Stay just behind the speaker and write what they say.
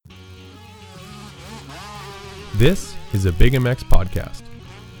This is a Big MX podcast,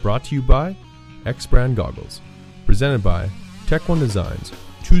 brought to you by X Brand Goggles, presented by Tech One Designs,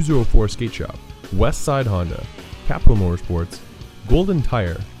 204 Skate Shop, Westside Honda, Capital Motorsports, Golden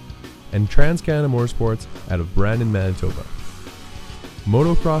Tire, and TransCanada Motorsports out of Brandon, Manitoba.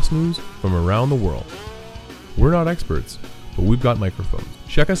 Motocross news from around the world. We're not experts, but we've got microphones.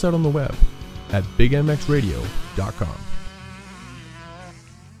 Check us out on the web at bigmxradio.com.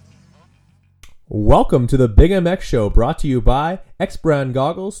 Welcome to the Big MX Show, brought to you by X Brand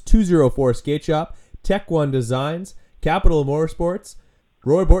Goggles, 204 Skate Shop, Tech One Designs, Capital Motorsports,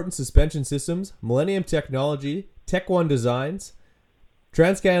 Roy Borton Suspension Systems, Millennium Technology, Tech One Designs,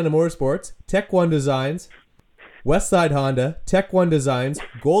 TransCanada Motorsports, Tech One Designs, Westside Honda, Tech One Designs,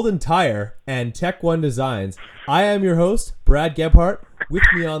 Golden Tire, and Tech One Designs. I am your host, Brad Gebhardt. With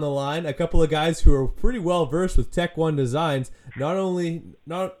me on the line, a couple of guys who are pretty well versed with Tech One Designs. None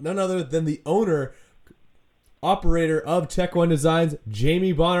other than the owner, operator of Tech One Designs,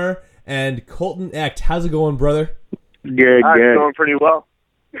 Jamie Bonner, and Colton Echt. How's it going, brother? Good. It's going pretty well.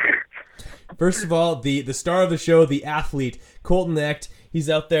 First of all, the star of the show, the athlete, Colton Echt. He's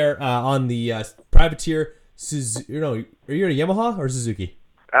out there on the privateer. Are you at a Yamaha or Suzuki?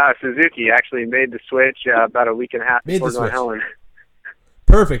 Suzuki actually made the switch about a week and a half before going Helen.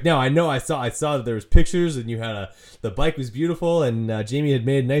 Perfect. Now I saw that there was pictures and you had the bike was beautiful and Jamie had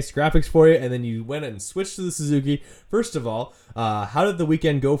made nice graphics for you, and then you went and switched to the Suzuki. First of all, how did the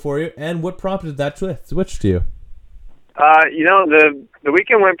weekend go for you, and what prompted that switch to you? The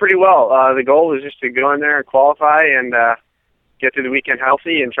weekend went pretty well. The goal was just to go in there and qualify and get through the weekend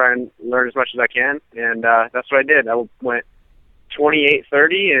healthy and try and learn as much as I can, and that's what I did. I went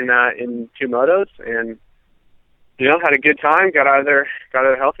 28:30 in two motos, and had a good time. Got out of there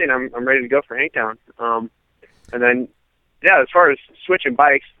healthy, and I'm ready to go for Hangtown. And then, as far as switching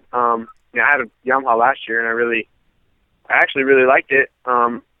bikes, I had a Yamaha last year, and I actually really liked it.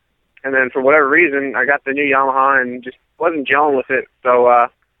 And then for whatever reason, I got the new Yamaha and just wasn't gelling with it. So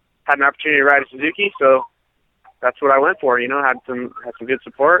had an opportunity to ride a Suzuki, so that's what I went for. Had some good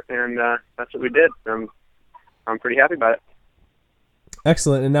support, and that's what we did. I'm pretty happy about it.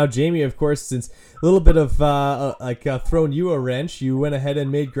 Excellent. And now, Jamie, of course, since a little bit of thrown you a wrench, you went ahead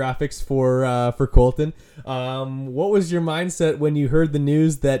and made graphics for Colton. What was your mindset when you heard the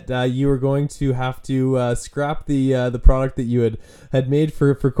news that you were going to have to scrap the product that you had made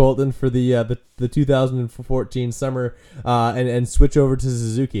for Colton for the 2014 summer and switch over to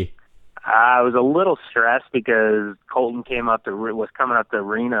Suzuki? I was a little stressed because Colton was coming up to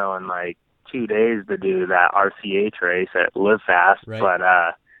Reno in 2 days to do that RCH race at Live Fast. Right. But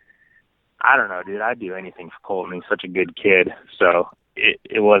I don't know, dude. I'd do anything for Colton. He's such a good kid, so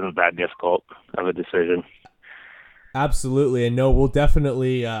it wasn't that difficult of a decision. Absolutely, and no, we'll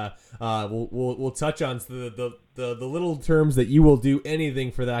definitely we'll touch on the little terms that you will do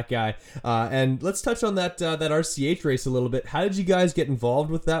anything for that guy. And let's touch on that RCH race a little bit. How did you guys get involved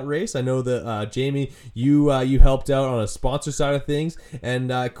with that race? I know that Jamie, you helped out on a sponsor side of things,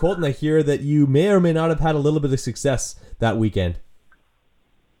 and Colton, I hear that you may or may not have had a little bit of success that weekend.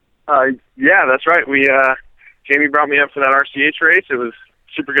 Yeah, that's right. Jamie brought me up for that RCH race. It was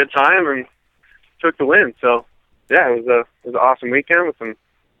a super good time and took the win. So. Yeah, it was an awesome weekend with some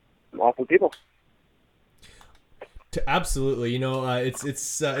awesome people. Absolutely, it's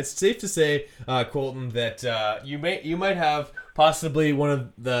safe to say, Colton, that you might have possibly one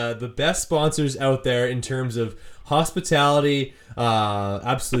of the best sponsors out there in terms of hospitality.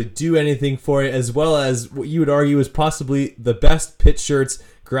 Absolutely do anything for you, as well as what you would argue is possibly the best pit shirts,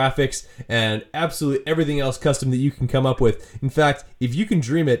 graphics, and absolutely everything else custom that you can come up with. In fact, if you can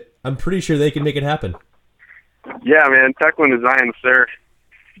dream it, I'm pretty sure they can make it happen. Yeah, man, Tech One Designs, they're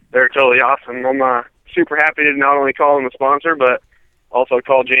totally awesome. I'm super happy to not only call them a sponsor, but also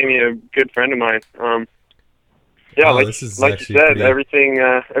call Jamie a good friend of mine. Like you said, everything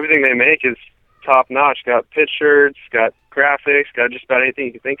they make is top notch. Got pit shirts, got graphics, got just about anything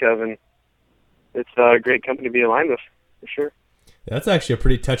you can think of, and it's a great company to be aligned with, for sure. That's actually a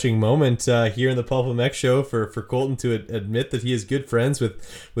pretty touching moment here in the Pulp MX show for Colton to admit that he is good friends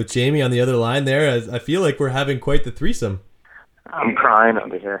with Jamie on the other line there. I feel like we're having quite the threesome. I'm crying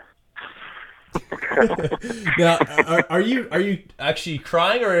over here. Now, are you actually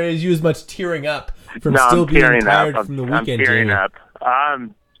crying, or are you as much tearing up from still being tired from the weekend, I'm tearing Jamie? up.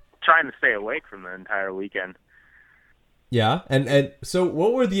 I'm trying to stay awake from the entire weekend. Yeah, and so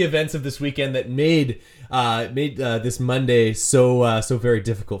what were the events of this weekend that made this Monday so very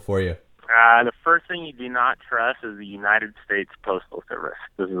difficult for you? The first thing you do not trust is the United States Postal Service.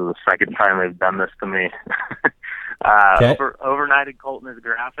 This is the second time they've done this to me. Okay. Overnighted Colton his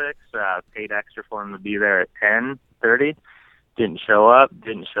graphics. Paid extra for him to be there at 10:30. Didn't show up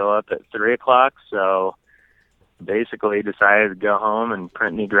at 3 o'clock. So basically decided to go home and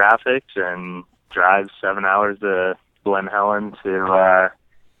print new graphics and drive 7 hours to Glen Helen to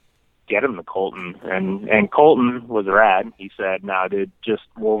get him to Colton. And Colton was rad. He said, "No, dude,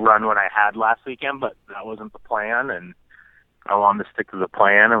 we'll run what I had last weekend," but that wasn't the plan, and I wanted to stick to the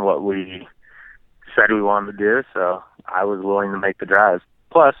plan and what we said we wanted to do, so I was willing to make the drive.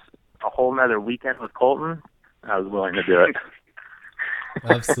 Plus, a whole nother weekend with Colton, I was willing to do it.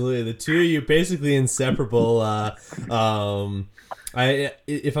 Absolutely. The two of you basically inseparable.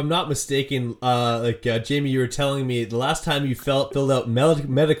 If I'm not mistaken, Jamie, you were telling me the last time you filled out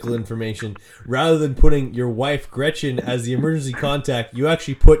medical information, rather than putting your wife Gretchen as the emergency contact, you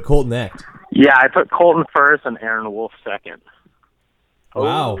actually put Colton Echt. Yeah, I put Colton first and Aaron Wolf second.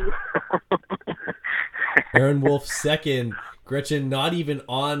 Wow. Oh. Aaron Wolf second. Gretchen not even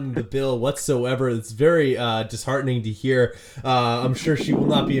on the bill whatsoever. It's very disheartening to hear. I'm sure she will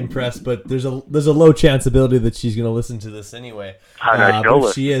not be impressed, but there's a low chance ability that she's going to listen to this anyway.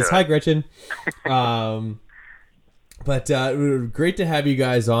 But she is. Hi, Gretchen. But great to have you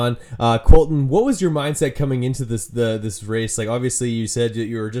guys on. Colton, what was your mindset coming into this race? Like, obviously, you said that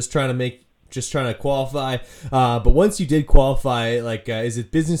you were just trying to qualify. But once you did qualify, like, is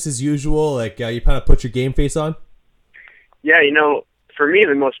it business as usual? Like, you kind of put your game face on? Yeah, for me,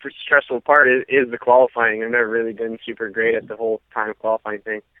 the most stressful part is the qualifying. I've never really been super great at the whole time qualifying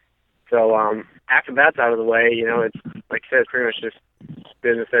thing. So after that's out of the way, it's, like I said, it's pretty much just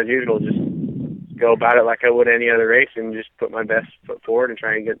business as usual. Just go about it like I would any other race and just put my best foot forward and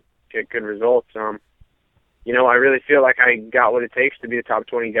try and get good results. I really feel like I got what it takes to be a top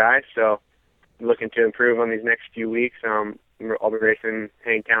 20 guy, so I'm looking to improve on these next few weeks. I'll be racing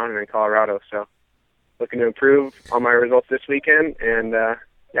Hangtown and then Colorado, so looking to improve on my results this weekend, and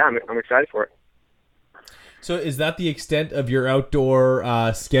I'm excited for it. So is that the extent of your outdoor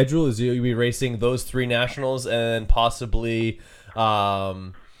schedule? Is you'll be racing those 3 nationals and possibly Utah,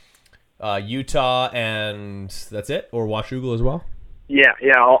 and that's it, or Washougal as well? Yeah,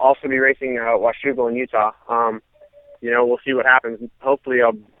 I'll also be racing Washougal in Utah. We'll see what happens. Hopefully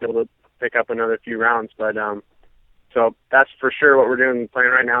I'll be able to pick up another few rounds, but so that's for sure what we're doing. The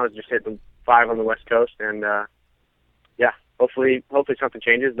plan right now is just hit the 5 on the West Coast, and hopefully something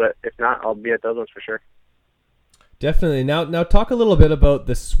changes, but if not, I'll be at those ones for sure. Definitely. Now talk a little bit about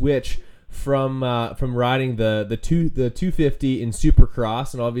the switch from riding the 250 in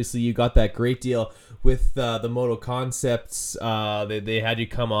Supercross, and obviously you got that great deal with the Moto Concepts. They had you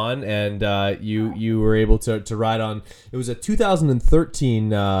come on, and you were able to ride on. It was a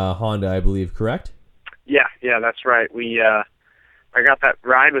 2013 Honda, I believe, correct? Yeah, that's right. I got that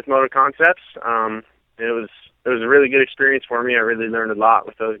ride with Moto Concepts. It was a really good experience for me. I really learned a lot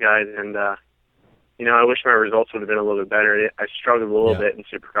with those guys, and I wish my results would have been a little bit better. I struggled a little bit in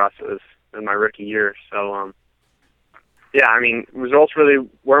Supercross. It was in my rookie year, so results really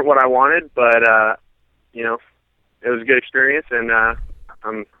weren't what I wanted, but it was a good experience, and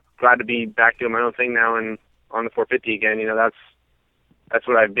I'm glad to be back doing my own thing now and on the 450 again. That's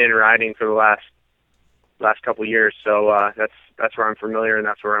what I've been riding for the last couple of years, so that's where I'm familiar and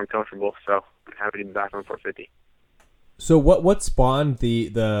that's where I'm comfortable. So I'm happy to be back on 450. So what spawned the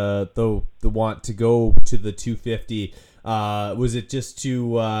want to go to the 250? Was it just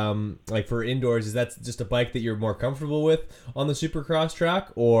to like for indoors? Is that just a bike that you're more comfortable with on the Supercross track,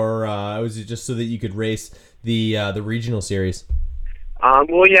 or was it just so that you could race the regional series?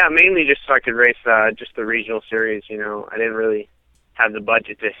 Mainly just so I could race just the regional series. I didn't really have the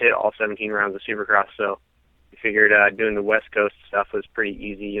budget to hit all 17 rounds of Supercross, so I figured doing the West Coast stuff was pretty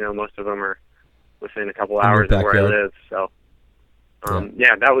easy. Most of them are within a couple hours of where I live. So,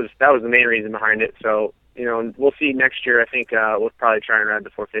 that was the main reason behind it. So, we'll see next year. I think we'll probably try and ride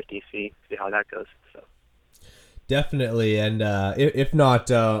the 450, see how that goes. So. Definitely, and if not,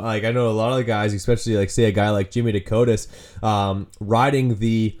 like I know a lot of the guys, especially like say a guy like Jimmy Dakotas, riding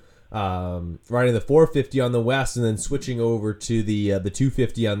the 450 on the west and then switching over to the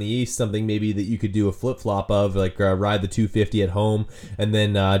 250 on the east, something maybe that you could do a flip-flop of, like ride the 250 at home and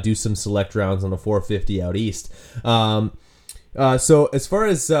then do some select rounds on the 450 out east. So as far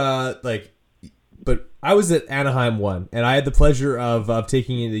as but I was at Anaheim 1, and I had the pleasure of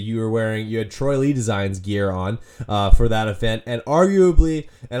taking you. You had Troy Lee Designs gear on for that event, and arguably,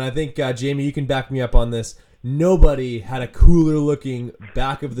 and I think Jamie, you can back me up on this, nobody had a cooler looking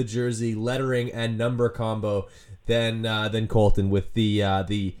back of the jersey lettering and number combo than Colton, with the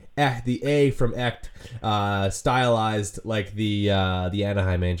A from Echt stylized like the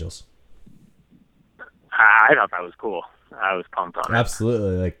Anaheim Angels. I thought that was cool. I was pumped on it.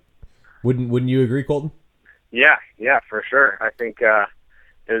 Absolutely. Like, wouldn't you agree, Colton? Yeah, for sure. I think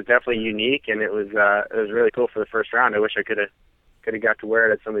it was definitely unique, and it was really cool for the first round. I wish I could have got to wear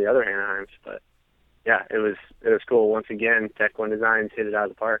it at some of the other Anaheims, but yeah, it was cool. Once again, Tech One Designs hit it out of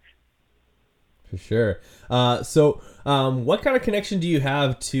the park. For sure. So, what kind of connection do you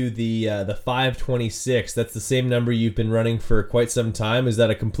have to the 526? That's the same number you've been running for quite some time. Is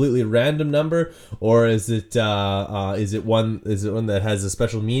that a completely random number, or is it one that has a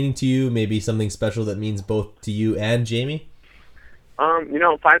special meaning to you? Maybe something special that means both to you and Jamie?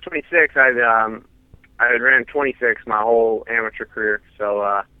 526. I had ran 26 my whole amateur career.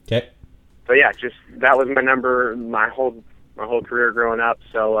 So okay. So yeah, just that was my number my whole career growing up.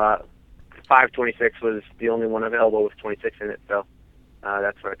 So 526 was the only one available with 26 in it, so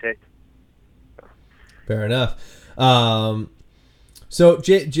that's what I picked. Fair enough. So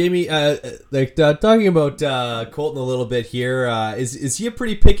Jamie, talking about Colton a little bit here, is he a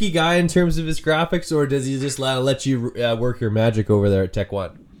pretty picky guy in terms of his graphics, or does he just let you work your magic over there at Tech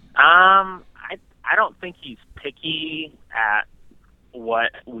One? I don't think he's picky at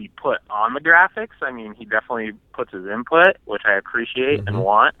what we put on the graphics. I mean, he definitely puts his input, which I appreciate and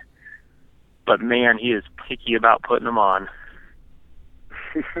want. But man, he is picky about putting them on.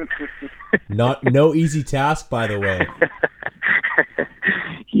 No easy task, by the way.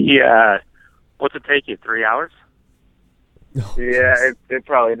 Yeah. What's it take you? 3 hours? Oh, yeah, it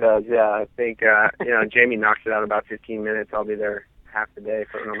probably does. Yeah, I think Jamie knocks it out in about 15 minutes. I'll be there half the day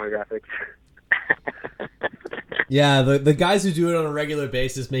putting on my graphics. Yeah, the guys who do it on a regular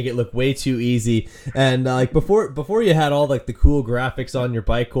basis make it look way too easy. And before you had all like the cool graphics on your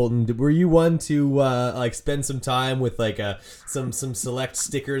bike, Colton, were you one to spend some time with some select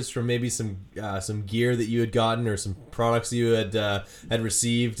stickers from maybe some gear that you had gotten or some products you had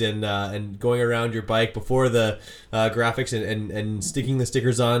received and going around your bike before the graphics and sticking the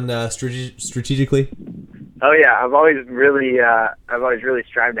stickers on strategically? Oh yeah, I've always really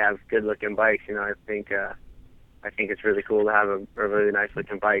strived to have good looking bikes. I think it's really cool to have a really nice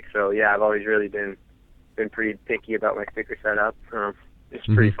looking bike. So yeah, I've always really been pretty picky about my sticker setup. It's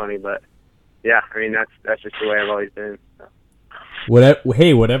pretty funny, but yeah, I mean that's just the way I've always been. So.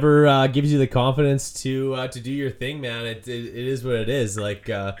 Whatever gives you the confidence to do your thing, man. It is what it is. Like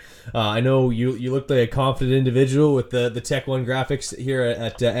I know you look like a confident individual with the Tech One graphics here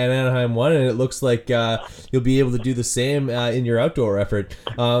at Anaheim One, and it looks like you'll be able to do the same in your outdoor effort.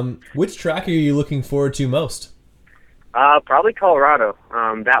 Which track are you looking forward to most? Probably Colorado.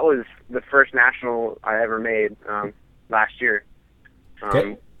 That was the first national I ever made last year.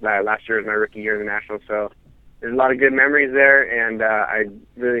 Okay. Last year was my rookie year in the national, so there's a lot of good memories there, and I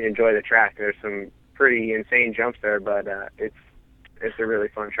really enjoy the track. There's some pretty insane jumps there, but it's a really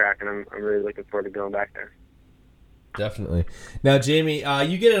fun track, and I'm really looking forward to going back there. Definitely. Now, Jamie,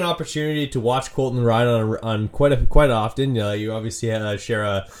 you get an opportunity to watch Colton ride on quite often. You obviously share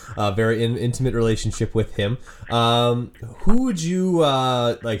a very intimate relationship with him. Who would you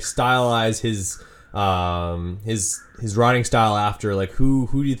stylize his riding style after? Like, who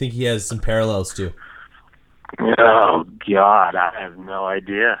do you think he has some parallels to? Oh God, I have no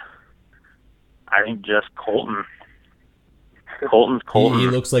idea. I think just Colton. Colton's Colton. He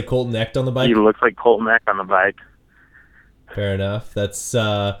looks like Colton Echt on the bike. He looks like Colton Echt on the bike. Fair enough. That's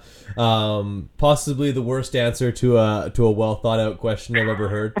possibly the worst answer to a well thought out question I've ever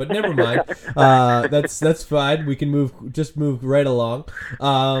heard. But never mind. That's fine. We can move right along.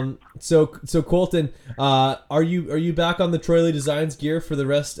 So Colton, are you back on the Troy Lee Designs gear for the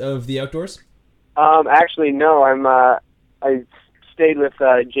rest of the outdoors? Actually, no. I stayed with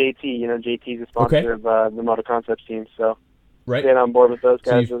JT. JT's a sponsor of the Moto Concepts team, so right. Stayed on board with those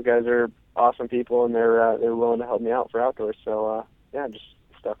guys. So those guys are awesome people, and they're willing to help me out for outdoors. So just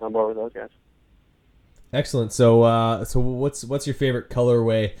stuck on board with those guys. Excellent. So what's your favorite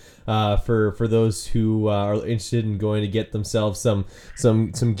colorway for those who are interested in going to get themselves some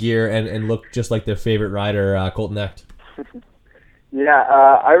gear and look just like their favorite rider, Colton Echt? Yeah,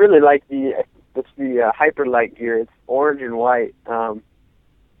 I really like the Hyperlight gear. It's orange and white.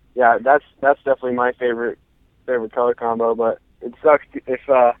 Yeah, that's definitely my favorite color combo. But it sucks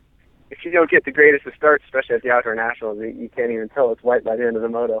if you don't get the greatest of starts, especially at the Outdoor Nationals. You can't even tell it's white by the end of the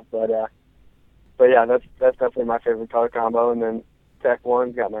moto. But yeah, that's definitely my favorite color combo. And then Tech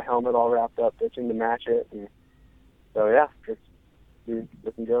One's got my helmet all wrapped up, itching to match it. And so yeah, just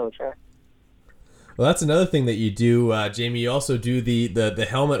looking good on the track. Well, that's another thing that you do, Jamie. You also do the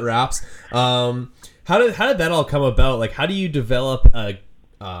helmet wraps. How did that all come about? Like, how do you develop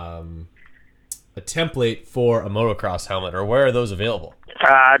a template for a motocross helmet, or where are those available?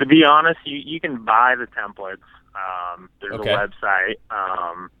 To be honest, you can buy the templates. There's Okay. a website,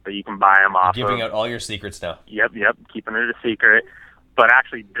 but you can buy them off You're giving of. out all your secrets now. Yep, keeping it a secret. But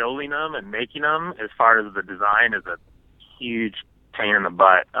actually building them and making them, as far as the design, is a huge pain in the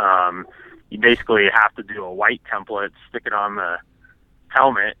butt. You basically have to do a white template, stick it on the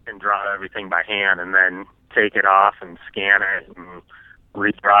helmet, and draw everything by hand, and then take it off and scan it and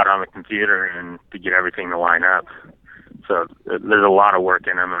redraw it on the computer and to get everything to line up. So there's a lot of work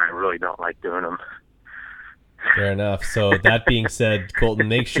in them, and I really don't like doing them. Fair enough. So that being said, Colton,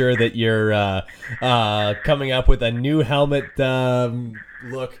 make sure that you're coming up with a new helmet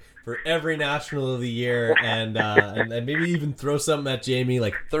look for every national of the year, and maybe even throw something at Jamie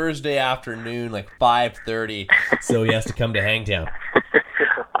like Thursday afternoon, like 5:30, so he has to come to Hangtown.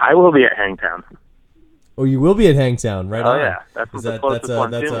 I will be at Hangtown. Oh, you will be at Hangtown, right? Oh on. yeah, that's the closest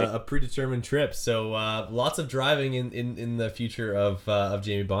one that's to me. a predetermined trip. So lots of driving in the future of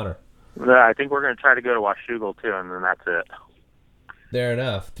Jamie Bonner. Yeah, I think we're going to try to go to Washougal too, and then that's it. Fair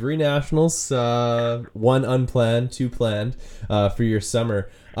enough. 3 nationals, 1 unplanned, 2 planned for your summer.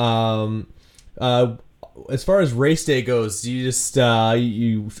 As far as race day goes, do you just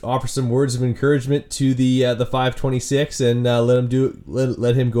you offer some words of encouragement to the 526 and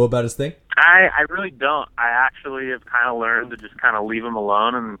let him go about his thing? I really don't. I actually have kind of learned to just kind of leave them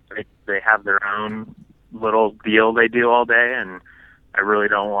alone, and they have their own little deal they do all day, and I really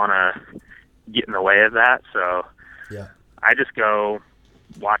don't want to get in the way of that. So yeah, I just go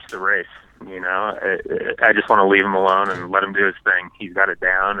watch the race. You know, I just want to leave him alone and let him do his thing. He's got it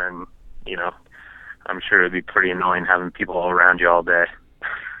down, and you know, I'm sure it'd be pretty annoying having people around you all day.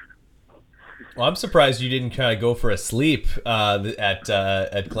 Well, I'm surprised you didn't kind of go for a sleep at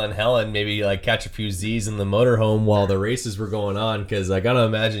Glen Helen, maybe like catch a few Z's in the motorhome while the races were going on, because I gotta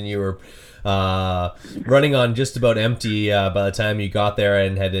imagine you were running on just about empty by the time you got there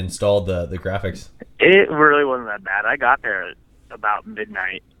and had installed the graphics. It really wasn't that bad. I got there at about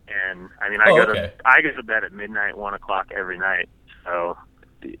midnight, and I mean, I go to bed at midnight, 1 o'clock every night, so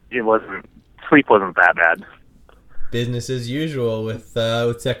sleep wasn't that bad. Business as usual with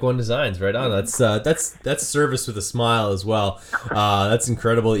Tech One Designs, right on. That's service with a smile as well. That's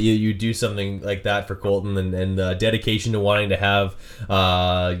incredible that you do something like that for Colton, and dedication to wanting to have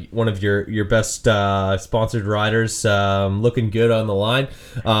one of your best sponsored riders looking good on the line.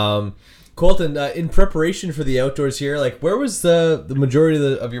 Colton, in preparation for the outdoors here, like where was the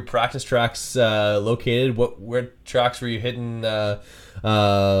majority of your practice tracks located? Where tracks were you hitting on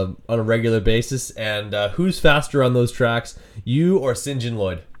a regular basis, and who's faster on those tracks, you or St. John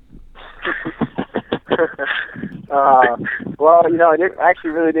Lloyd? Well, you know, I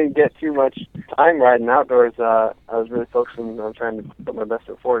actually really didn't get too much time riding outdoors. I was really focusing on trying to put my best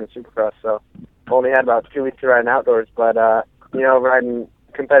foot forward in Supercross, so only had about 2 weeks to ride outdoors. But you know, riding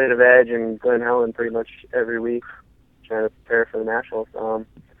Competitive Edge and Glen Helen pretty much every week, trying to prepare for the nationals.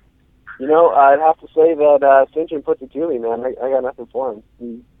 You know, I'd have to say that St. John puts it to me, man. I got nothing for him.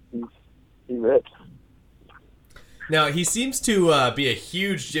 He rips. Now, he seems to be a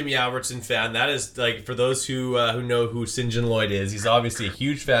huge Jimmy Albertson fan. That is, like, for those who know who St. John Lloyd is, he's obviously a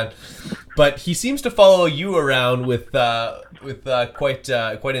huge fan. But he seems to follow you around with quite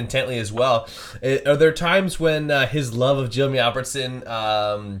intently as well. Are there times when his love of Jimmy Albertson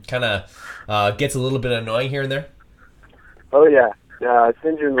kind of gets a little bit annoying here and there? Oh, yeah.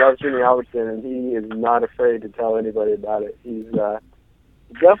 St. John loves Jimmy Albertson, and he is not afraid to tell anybody about it. He's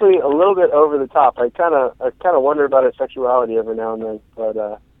definitely a little bit over the top. I kind of wonder about his sexuality every now and then, but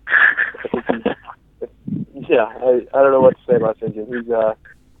I don't know what to say about St. John.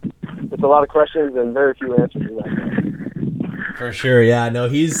 It's a lot of questions and very few answers to that. For sure, yeah. No,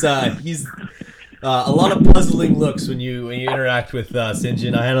 he's a lot of puzzling looks when you interact with St.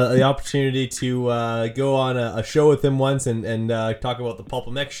 John. I had the opportunity to go on a show with him once and talk about the Pulp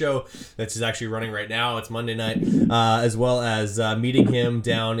MX show that's actually running right now. It's Monday night, as well as meeting him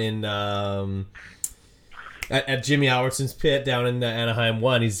down in at Jimmy Albertson's pit down in Anaheim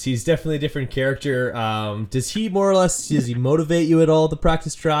 1. He's definitely a different character. Does he motivate you at all at the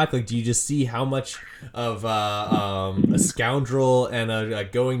practice track? Like, do you just see how much of a scoundrel and a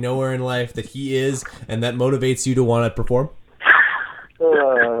going nowhere in life that he is, and that motivates you to want to perform?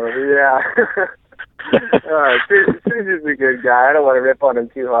 Yeah. Susan's a good guy. I don't want to rip on him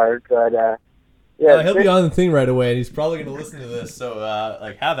too hard, but yeah. He'll be on the thing right away, and he's probably going to listen to this. So,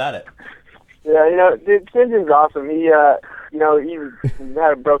 have at it. Yeah, you know, St. John's awesome. He, you know, he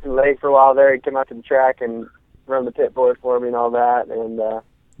had a broken leg for a while there. He came out to the track and run the pit board for me and all that. And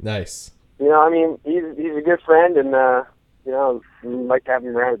nice. You know, I mean, he's a good friend, and you know, I'd like to have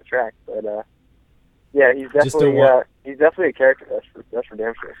him around at the track. But Yeah, he's definitely a character. That's for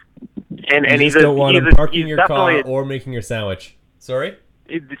damn sure. And You he's just don't want him parking he's your definitely car or making your sandwich. Sorry?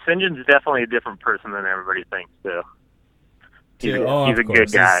 St. John's definitely a different person than everybody thinks too. He's Of a course.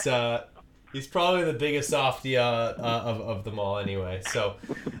 good guy. He's probably the biggest softie of them all anyway. So,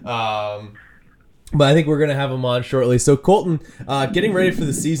 but I think we're going to have him on shortly. So, Colton, getting ready for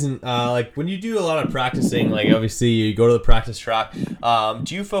the season, like when you do a lot of practicing, like obviously you go to the practice track,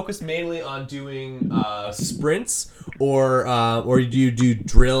 do you focus mainly on doing sprints or do you do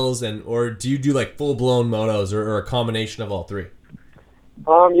drills or do you do like full-blown motos or a combination of all three?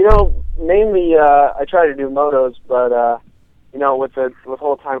 Mainly I try to do motos, but with the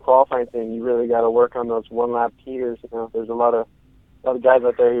whole time qualifying thing, you really got to work on those one lap heaters. There's a lot of guys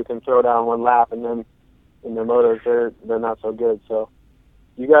out there who can throw down one lap, and then in their motos they're not so good. So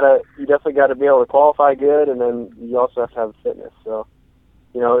you definitely got to be able to qualify good, and then you also have to have fitness. So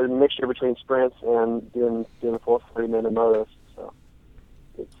a mixture between sprints and doing the full 30-minute motos. So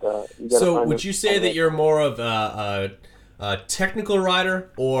it's you gotta So would you say that you're more of a technical rider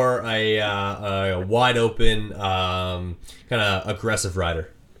or a wide open kind of aggressive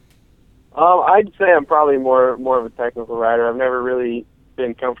rider? I'd say I'm probably more of a technical rider. I've never really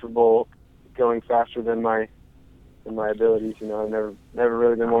been comfortable going faster than my abilities. I've never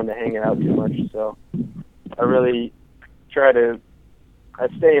really been one to hang it out too much. So I really try to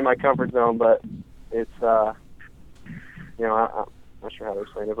stay in my comfort zone, but it's I'm not sure how to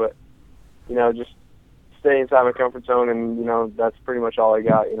explain it, but just stay inside my comfort zone, and that's pretty much all I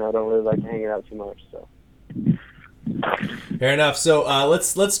got. I don't really like to hang it out too much. So. Fair enough. So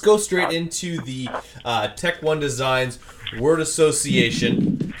let's go straight into the Tech One Designs Word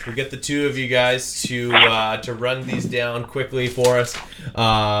Association. We'll get the two of you guys to run these down quickly for us.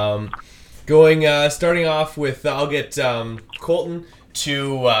 Starting off with, I'll get Colton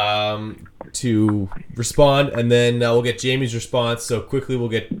to respond, and then we'll get Jamie's response. So quickly, we'll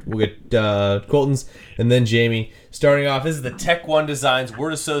get Colton's, and then Jamie. Starting off, this is the Tech One Designs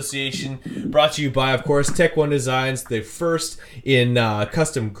Word Association, brought to you by, of course, Tech One Designs, the first in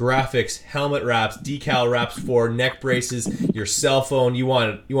custom graphics, helmet wraps, decal wraps for neck braces, your cell phone. You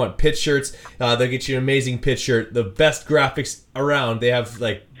want pitch shirts? They'll get you an amazing pitch shirt, the best graphics around. They have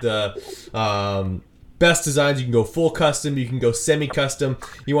like the best designs. You can go full custom, you can go semi-custom.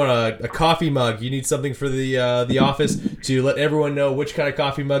 You want a coffee mug, you need something for the office to let everyone know which kind of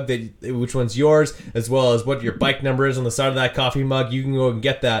coffee mug which one's yours, as well as what your bike number is on the side of that coffee mug. You can go and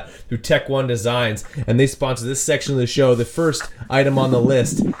get that through Tech One Designs, and they sponsor this section of the show. The first item on the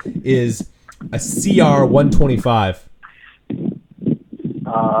list is a CR125.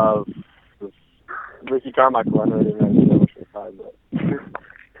 Ricky Carmichael, I know it isn't 125, but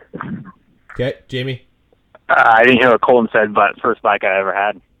Okay, Jamie. I didn't hear what Colton said, but first bike I ever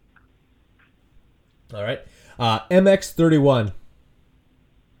had. All right. MX-31.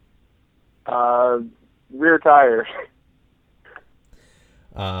 Rear tire.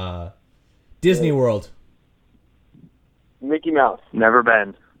 Disney World. Mickey Mouse. Never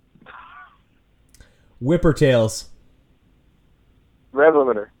been. Whippertails. Rev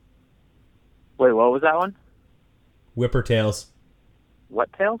limiter. Wait, what was that one? Whippertails.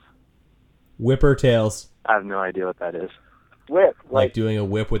 What tails? Whippertails. I have no idea what that is. Whip. Like doing a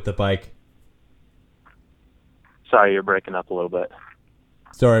whip with the bike. Sorry, you're breaking up a little bit.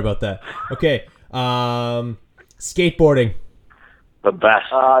 Sorry about that. Okay. Skateboarding. The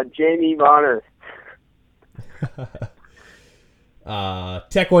best. Jamie Bonner.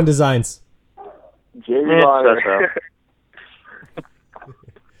 Tech One Designs. Jamie Bonner.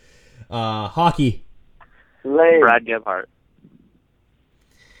 Hockey. Lane. Brad Gebhardt.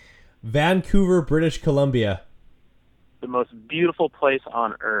 Vancouver, British Columbia. The most beautiful place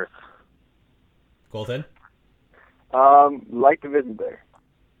on earth. Colton. Like to visit there.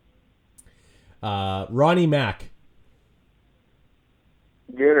 Ronnie Mack.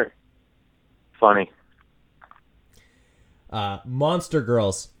 Gooner. Funny. Monster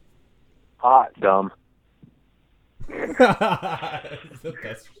Girls. Hot. Dumb. The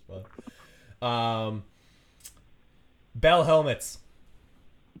best response. Bell helmets.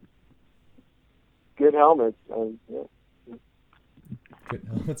 Good helmets. Yeah. Good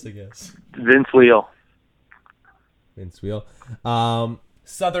helmets, I guess. Vince Wheel. Vince Wheel.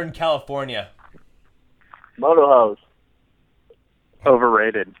 Southern California. Moto hose.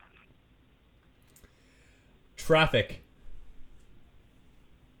 Overrated. Traffic.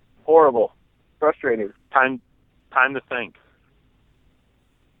 Horrible. Frustrating. Time to think.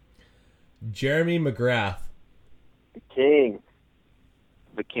 Jeremy McGrath. The king.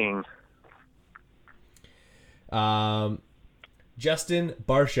 The king. Justin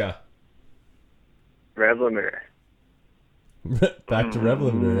Barsha. Rev limiter. Back to rev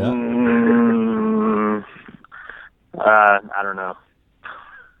limiter, yeah. I don't know.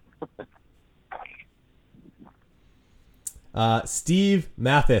 Steve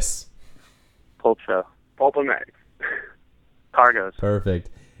Mathis. Pulp show. Pulpomatic. Cargos. Perfect.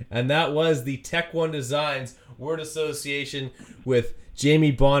 And that was the Tech One Designs word association with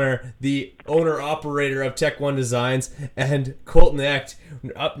Jamie Bonner, the owner-operator of Tech One Designs, and Colton Echt.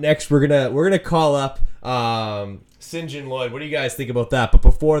 Up next, we're gonna call up St. John Lloyd. What do you guys think about that? But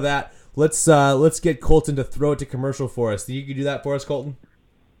before that, let's get Colton to throw it to commercial for us. Think you can do that for us, Colton?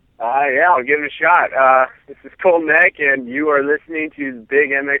 Yeah, I'll give it a shot. This is Colton Eck, and you are listening to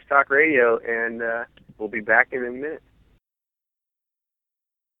Big MX Talk Radio, and we'll be back in a minute.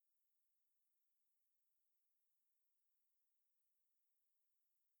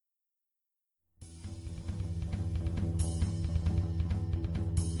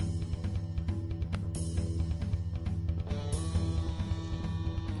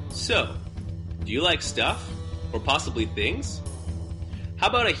 So, do you like stuff? Or possibly things? How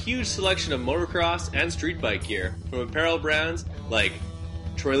about a huge selection of motocross and street bike gear from apparel brands like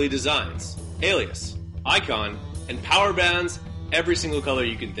Troy Lee Designs, Alias, Icon, and power bands every single color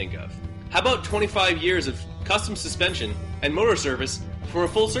you can think of? How about 25 years of custom suspension and motor service from a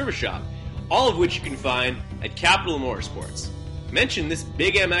full service shop, all of which you can find at Capital Motorsports? Mention this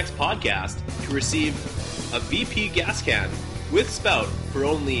Big MX podcast to receive a VP gas can with spout for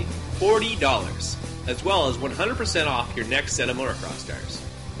only $40, as well as 100% off your next set of motocross tires.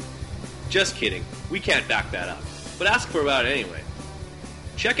 Just kidding, we can't back that up, but ask for about it anyway.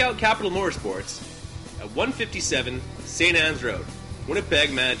 Check out Capital Motorsports at 157 St. Anne's Road,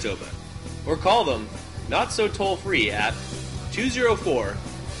 Winnipeg, Manitoba, or call them not so toll free at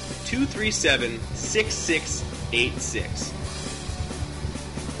 204-237-6686.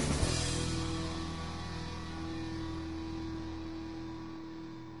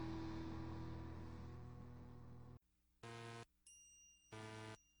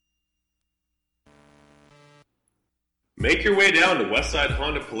 Make your way down to Westside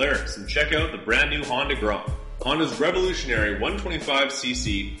Honda Polaris and check out the brand new Honda Grom. Honda's revolutionary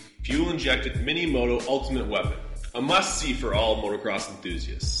 125cc fuel-injected mini-moto ultimate weapon. A must-see for all motocross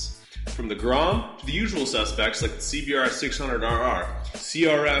enthusiasts. From the Grom to the usual suspects like the CBR 600RR,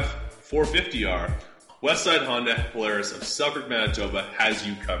 CRF 450R, Westside Honda Polaris of Selkirk, Manitoba has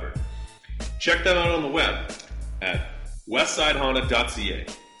you covered. Check them out on the web at westsidehonda.ca.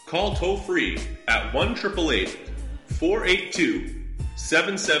 Call toll-free at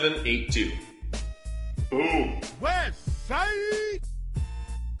 1-888-482-7782. Boom! West Side!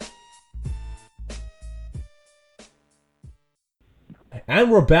 And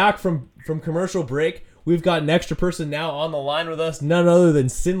we're back from commercial break. We've got an extra person now on the line with us, none other than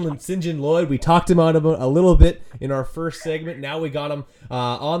St. John Lloyd. We talked him out about a little bit in our first segment. Now we got him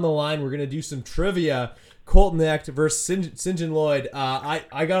on the line. We're going to do some trivia. Colton Echt versus St. John Lloyd. I'm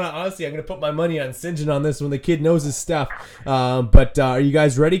gonna put my money on St. John on this one. The kid knows his stuff. But are you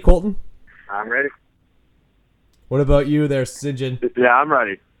guys ready, Colton? I'm ready. What about you there, St. John? Yeah, I'm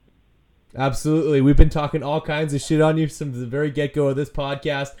ready. Absolutely. We've been talking all kinds of shit on you from the very get-go of this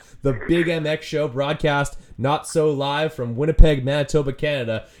podcast. The Big MX Show broadcast, not so live from Winnipeg, Manitoba,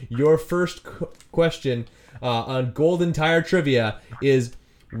 Canada. Your first question on Golden Tire Trivia is,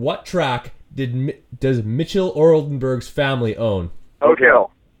 what track does Mitchell Oldenburg's family own? Okay.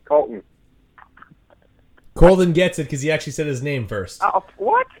 Colton. Colton gets it because he actually said his name first.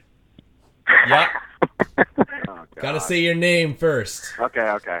 What? Yeah. Oh, Gotta say your name first.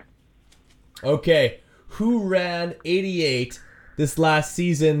 Okay. Okay. Who ran 88 this last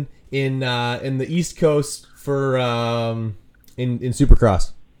season in the East Coast for in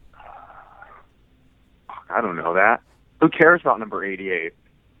Supercross? I don't know that. Who cares about number 88?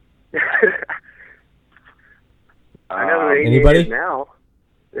 I know the 88 anybody? is now.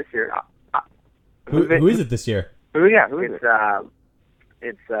 This year. Who is it this year? Who is it?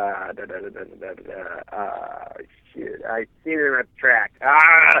 Shoot, I seen him at the track.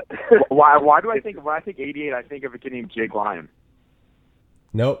 Why do I think when I think 88, I think of a kid named Jake Lyon?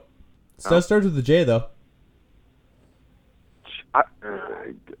 Nope. Starts with a J though. I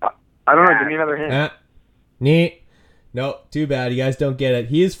don't know. Give me another hint. Neat. Nope. Too bad. You guys don't get it.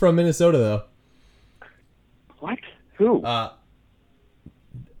 He is from Minnesota though. What? Who?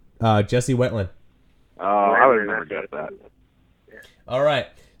 Jesse Wetland. Oh, I would have never guessed that. All right.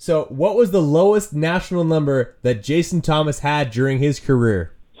 So, what was the lowest national number that Jason Thomas had during his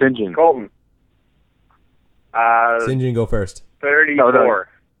career? St. John. Colton. St. John, go first. 34.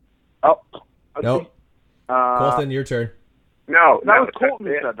 No. Oh. Nope. Colton, your turn. No, that was Colton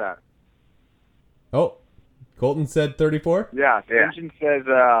who said that. Oh, Colton said 34? Yeah, Sinjin says,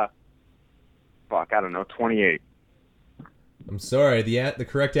 I don't know, 28. I'm sorry. The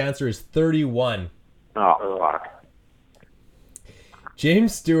correct answer is 31. Oh, fuck.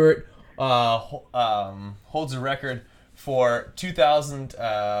 James Stewart holds a record for 2000.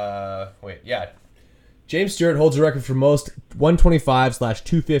 James Stewart holds a record for most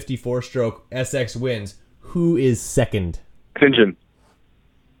 125/250 4-stroke SX wins. Who is second? Sinjin.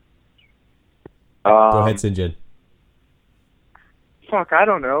 Go ahead, Sinjin. Fuck, I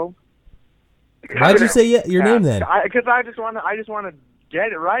don't know. Why'd you say your name then? Because I just want to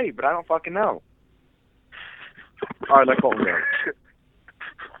get it right, but I don't fucking know. All right, let Colton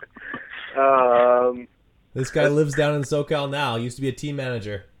go. This guy lives down in SoCal now. Used to be a team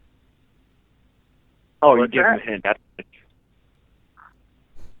manager. Oh, you give him a hint.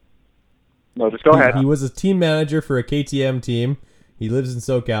 No, just go ahead. He was a team manager for a KTM team. He lives in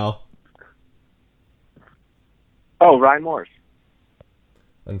SoCal. Oh, Ryan Morris.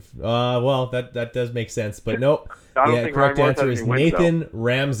 Well, that does make sense, but nope. I don't The think correct Ryan Morris answer has is any wins, Nathan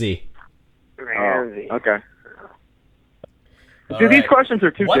Ramsey. Ramsey. Oh, okay. All Dude, these right. questions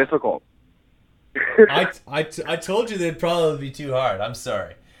are too What? difficult. I told you they'd probably be too hard. I'm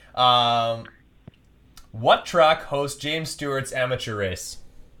sorry. What track hosts James Stewart's amateur race?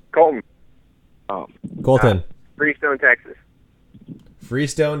 Colton, Colton. Freestone, Texas.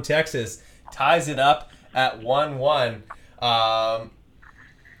 Freestone, Texas. Ties it up at 1-1.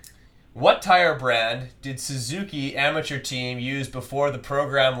 What tire brand did Suzuki amateur team use before the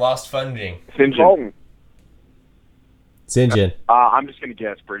program lost funding? Sinjin. Colton, Sinjin. I'm just going to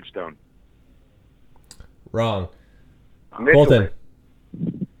guess Bridgestone. Wrong. Michelin. Colton.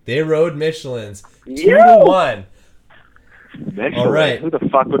 They rode Michelin's. Yeah. 2-1. Michelin. All right. Who the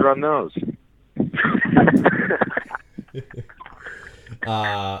fuck would run those?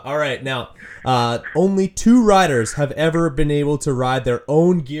 All right. Now, only 2 riders have ever been able to ride their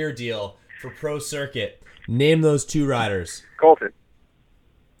own gear deal for Pro Circuit. Name those 2 riders. Colton.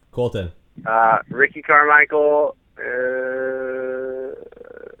 Colton. Ricky Carmichael.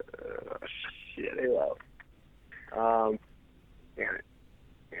 Shit, they love. Damn it.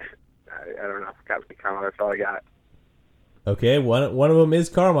 I don't know. Got Ricky Carmichael. That's all I got. Okay, one of them is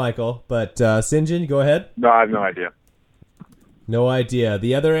Carmichael, but Sinjin, go ahead. No, I have no idea. No idea.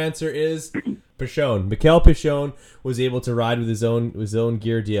 The other answer is Pichon. Mikel Pichon was able to ride with his own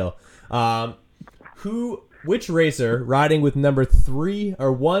gear deal. Which racer riding with number 103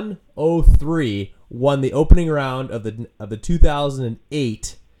 won the opening round of the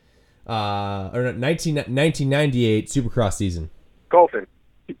 2008 or 1998 Supercross season? Colton.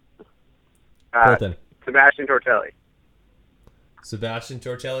 Colton. Sebastian Tortelli. Sebastian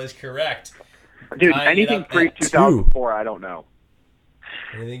Tortelli is correct. Dude, Tying it anything up at pre-2004, I don't know.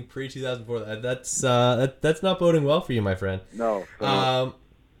 Anything pre-2004? That's not boding well for you, my friend. No. Um,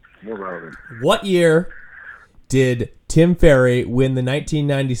 More relevant. What year did Tim Ferry win the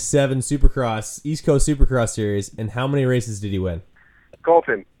 1997 Supercross East Coast Supercross Series, and how many races did he win?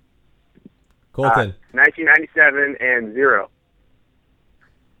 Colton. Colton. 1997 and 0.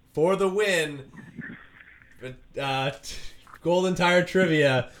 For the win. Golden Tire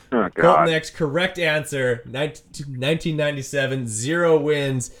Trivia. Oh, God. Colton X, correct answer. 1997, 0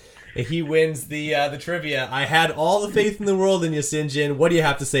 wins. He wins the trivia. I had all the faith in the world in you, Sinjin. What do you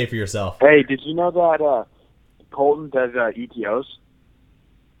have to say for yourself? Hey, did you know that Colton does ETOs?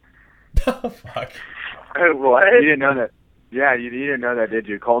 Oh, fuck. What? You didn't know that? Yeah, you didn't know that, did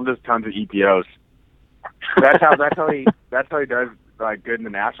you? Colton does tons of EPOs. That's how he does like good in the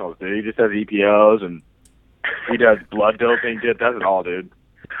nationals, dude. He just does EPOs and he does blood doping. Dude, does it all, dude.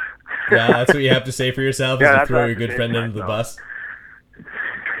 Yeah, that's what you have to say for yourself. Yeah, Is to that's what throw I your have to good say friend for under the myself. bus.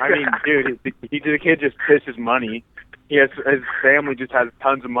 I mean, dude, the kid just pisses money. His family just has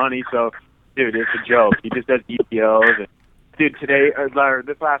tons of money, so dude, it's a joke. He just does EPOs. And, dude, today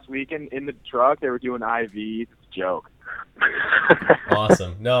this last weekend in the truck they were doing IVs. It's a joke.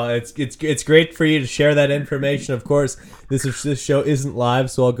 Awesome. No, it's great for you to share that information. Of course, this show isn't live,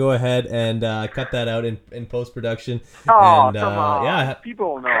 so I'll go ahead and cut that out in post production. Oh, and, come on. Yeah.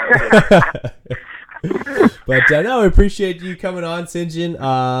 People know. But no, I appreciate you coming on, Sinjin.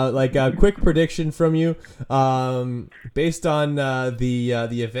 Like a quick prediction from you, based on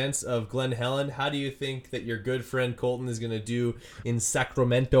the events of Glen Helen. How do you think that your good friend Colton is going to do in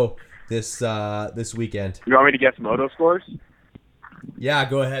Sacramento this weekend? You want me to guess moto scores? Yeah,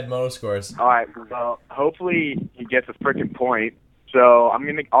 go ahead. Moto scores. All right. Well, hopefully he gets a freaking point. So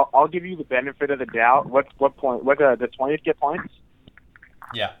I'll give you the benefit of the doubt. What point? What the 20th get points?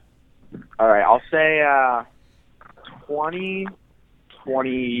 Yeah. All right. I'll say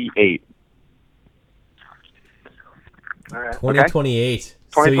 20-28. All right. 2028.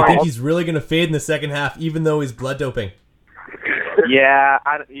 So you think he's really going to fade in the second half, even though he's blood doping? Yeah,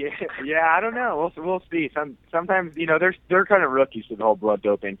 I don't know. We'll see. Sometimes they're kind of rookies to the whole blood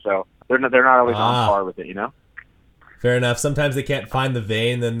doping, so they're not always on par with it. Fair enough. Sometimes they can't find the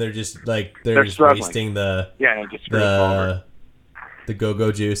vein, then they're just like they're just struggling. wasting the just over. the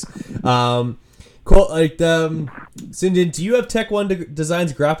go-go juice. Cool. St. John, do you have Tech One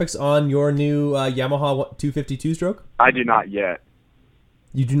Designs graphics on your new Yamaha 252 stroke? I do not yet.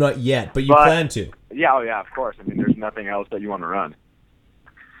 You do not yet, but you plan to. Yeah, of course. I mean, there's nothing else that you want to run.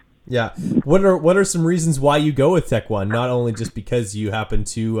 Yeah. What are some reasons why you go with Tech One? Not only just because you happen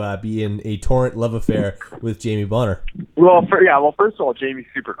to be in a torrent love affair with Jamie Bonner. Well, first of all, Jamie's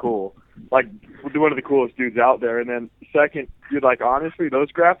super cool. Like, one of the coolest dudes out there. And then second, dude, like, honestly,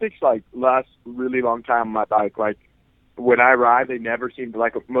 those graphics, like, last a really long time on my bike. Like, when I ride, they never seem to,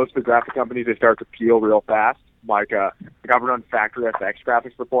 like, most of the graphic companies, they start to peel real fast. Like I've run Factory FX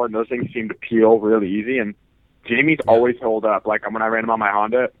graphics before, and those things seem to peel really easy. And Jamie's always hold up. Like, when I ran them on my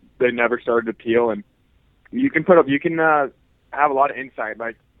Honda, they never started to peel. And you can have a lot of insight.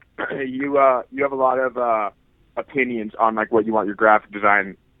 Like, you have a lot of opinions on, like, what you want your graphic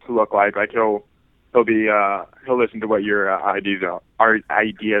design to look like. Like, he'll listen to what your ideas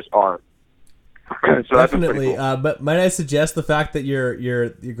are. So definitely. Cool. But might I suggest the fact that your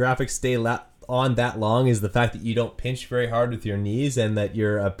graphics stay on that long is the fact that you don't pinch very hard with your knees and that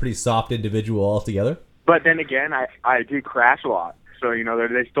you're a pretty soft individual altogether? But then again, I do crash a lot, so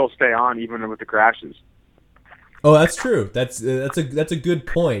they still stay on even with the crashes. Oh, that's true. That's a good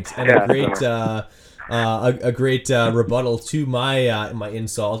point and a great rebuttal to my my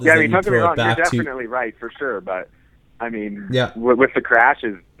insult. Yeah, I mean, don't get me wrong, you're definitely right for sure, but I mean, with the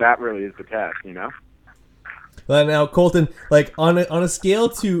crashes, that really is the test, Well, now, Colton, like on a scale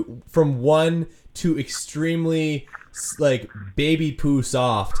from 1 to extremely like baby poo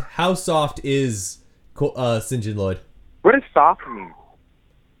soft, how soft is St. John Lloyd? What does soft mean?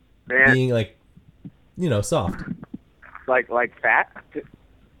 Man. Being like, soft. Like fat?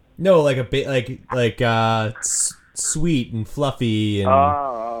 No, like a bit like sweet and fluffy and.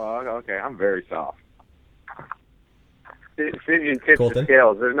 Oh, okay. I'm very soft. St. John tips Colton? the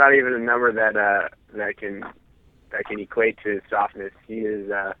scales. There's not even a number that can equate to his softness. He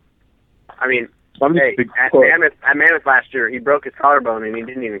is, at Mammoth last year, he broke his collarbone and he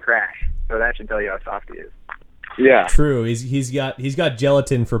didn't even crash. So that should tell you how soft he is. Yeah, true. He's got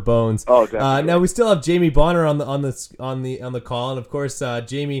gelatin for bones. Oh, definitely. Now we still have Jamie Bonner on the call, and of course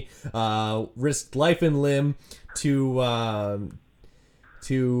Jamie risked life and limb to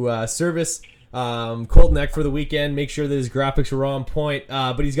service Colton Eck for the weekend, make sure that his graphics were on point.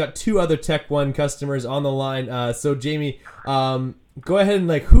 But he's got 2 other Tech One customers on the line. So Jamie, go ahead and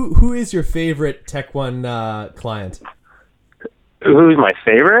who is your favorite Tech One client? Who's my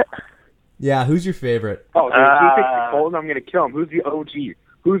favorite? Yeah, who's your favorite? Oh, dude, if he thinks Colton, I'm gonna kill him. Who's the OG?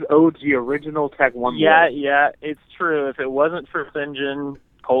 Who's OG original Tech One? Yeah, it's true. If it wasn't for St. John,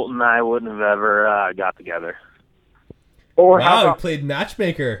 Colton and I wouldn't have ever got together. Or wow, he played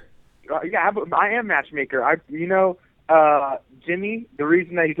matchmaker. I am matchmaker. Jimmy, the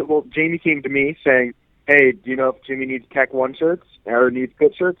reason that Jamie came to me saying, hey, do you know if Jimmy needs Tech One shirts or needs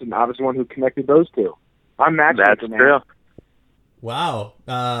pit shirts? And I was the one who connected those two. I'm matchmaker. That's true. Wow.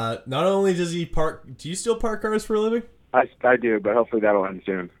 Not only does he do you still park cars for a living? I do, but hopefully that'll end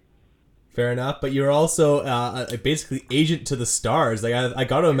soon. Fair enough, but you're also basically agent to the stars. Like I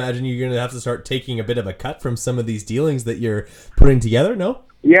got to imagine you're going to have to start taking a bit of a cut from some of these dealings that you're putting together, no?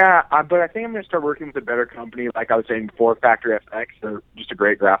 Yeah, but I think I'm going to start working with a better company, like I was saying before, Factory FX. They're just a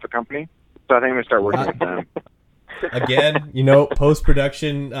great graphic company. So I think I'm going to start working with them. Again,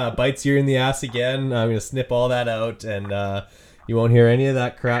 post-production bites you in the ass again. I'm going to snip all that out, and you won't hear any of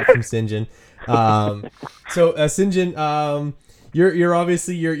that crap from St. John. So, St. John, you're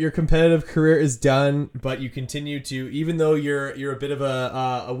obviously your competitive career is done, but you continue to, even though you're a bit of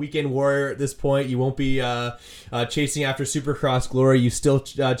a weekend warrior at this point, you won't be chasing after Supercross glory. You still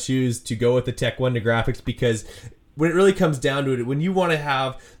choose to go with the Tech One graphics because when it really comes down to it, when you want to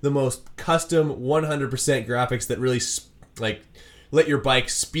have the most custom 100% graphics that really let your bike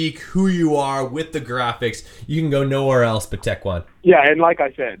speak who you are with the graphics, you can go nowhere else but Tech One. Yeah, and like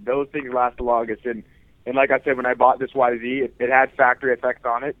I said, those things last the longest. And like I said, when I bought this YZ, it had Factory FX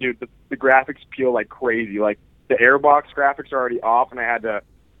on it. Dude, the graphics peel like crazy. Like, the airbox graphics are already off, and I had to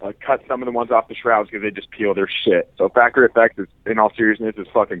cut some of the ones off the shrouds because they just peel their shit. So Factory FX, is, in all seriousness, is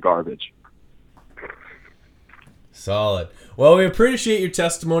fucking garbage. Solid. Well, we appreciate your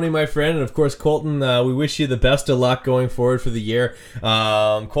testimony, my friend, and of course, Colton, we wish you the best of luck going forward for the year.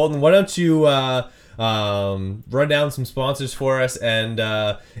 Colton, why don't you run down some sponsors for us, and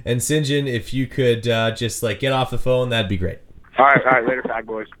St. John, if you could just like get off the phone, that'd be great. All right, later, fag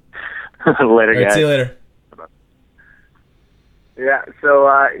boys. Later, All right, guys. see you later. Yeah, so,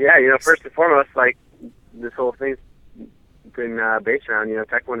 first and foremost, like, this whole thing's been based around,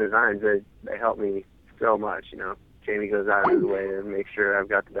 Tech One Designs. They help me so much, Jamie goes out of his way to make sure I've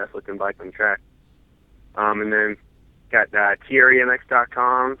got the best looking bike on the track. And then got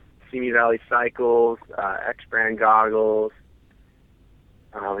TREMX.com, Simi Valley Cycles, X Brand Goggles.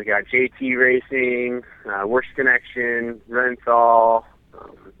 We got JT Racing, Works Connection, Renthal,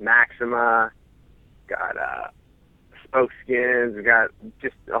 Maxima. Got Spoke Skins. We got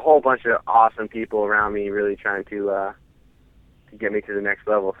just a whole bunch of awesome people around me, really trying to get me to the next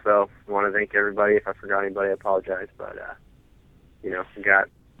level. So I want to thank everybody. If I forgot anybody, I apologize. But we got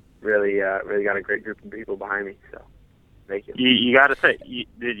really got a great group of people behind me. So thank you. You got to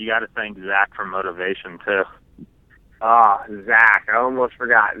thank Zach from Motivation too. Zach. I almost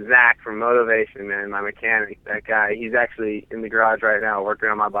forgot. Zach from Motivation, man, my mechanic. That guy, he's actually in the garage right now working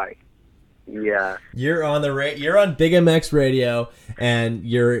on my bike. Yeah. You're on you're on Big MX Radio, and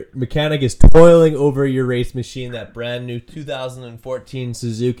your mechanic is toiling over your race machine, that brand new 2014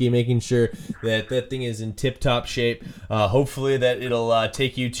 Suzuki, making sure that that thing is in tip-top shape. Hopefully that it'll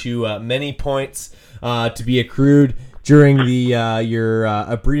take you to many points to be accrued during the your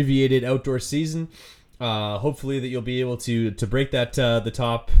abbreviated outdoor season. Hopefully that you'll be able to break that the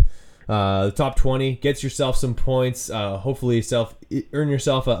top 20, gets yourself some points. Hopefully earn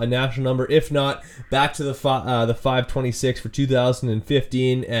yourself a national number. If not, back to the 526 for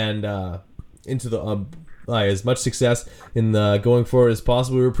 2015, and into the as much success in the going forward as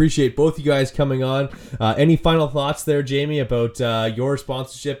possible. We appreciate both you guys coming on. Any final thoughts there, Jamie, about your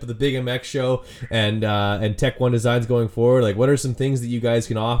sponsorship of the Big MX Show and Tech One Designs going forward? Like, what are some things that you guys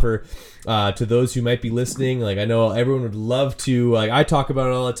can offer to those who might be listening? Like, I know everyone would love to. Like, I talk about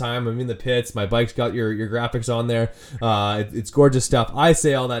it all the time. I'm in the pits. My bike's got your graphics on there. It's gorgeous stuff. I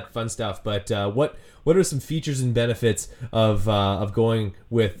say all that fun stuff, but what are some features and benefits of going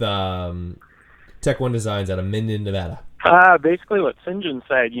with Tech One Designs out of Minden, Nevada? Basically what St. John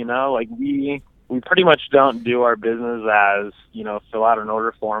said, like we pretty much don't do our business as, fill out an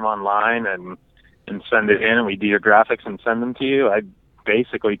order form online and send it in, and we do your graphics and send them to you. I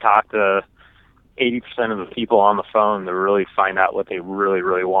basically talk to 80% of the people on the phone to really find out what they really,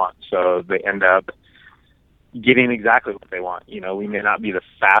 really want. So they end up getting exactly what they want. We may not be the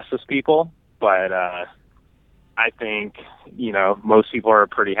fastest people, but I think, most people are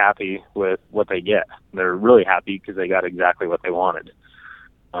pretty happy with what they get. They're really happy because they got exactly what they wanted.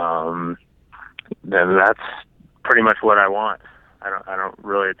 Then that's pretty much what I want. I don't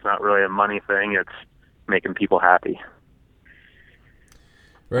really, it's not really a money thing. It's making people happy.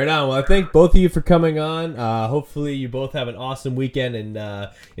 Right on. Well, I thank both of you for coming on. Hopefully you both have an awesome weekend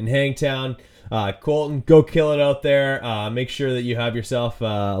in Hangtown. Colton, go kill it out there. Make sure that you have yourself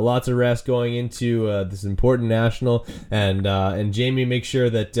lots of rest going into this important national. And Jamie, make sure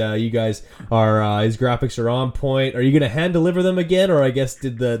that you guys are his graphics are on point. Are you going to hand deliver them again, or I guess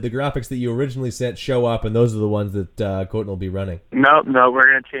did the graphics that you originally sent show up, and those are the ones that Colton will be running? No,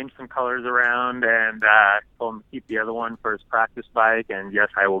 we're going to change some colors around and told him to keep the other one for his practice bike. And yes,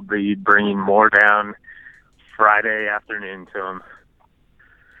 I will be bringing more down Friday afternoon to him.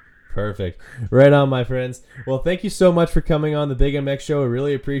 Perfect. Right on, my friends. Well, thank you so much for coming on the Big MX Show. I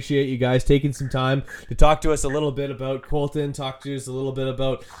really appreciate you guys taking some time to talk to us a little bit about Colton, talk to us a little bit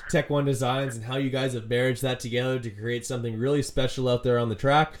about Tech One Designs and how you guys have married that together to create something really special out there on the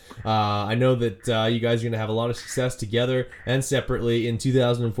track. I know that you guys are going to have a lot of success together and separately in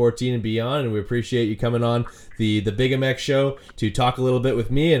 2014 and beyond, and we appreciate you coming on the Big MX Show to talk a little bit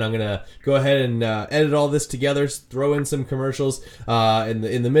with me. And I'm going to go ahead and edit all this together, throw in some commercials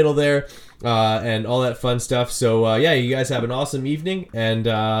in the middle there, and all that fun stuff. So you guys have an awesome evening, and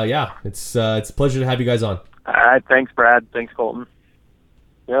it's a pleasure to have you guys on. All right, thanks, Brad. Thanks, Colton.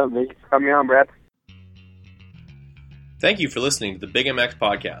 Yeah, thanks for coming on, Brad. Thank you for listening to the Big MX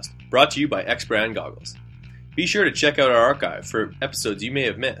Podcast, brought to you by X Brand Goggles. Be sure to check out our archive for episodes you may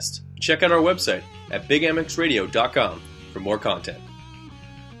have missed. Check out our website at bigmxradio.com for more content.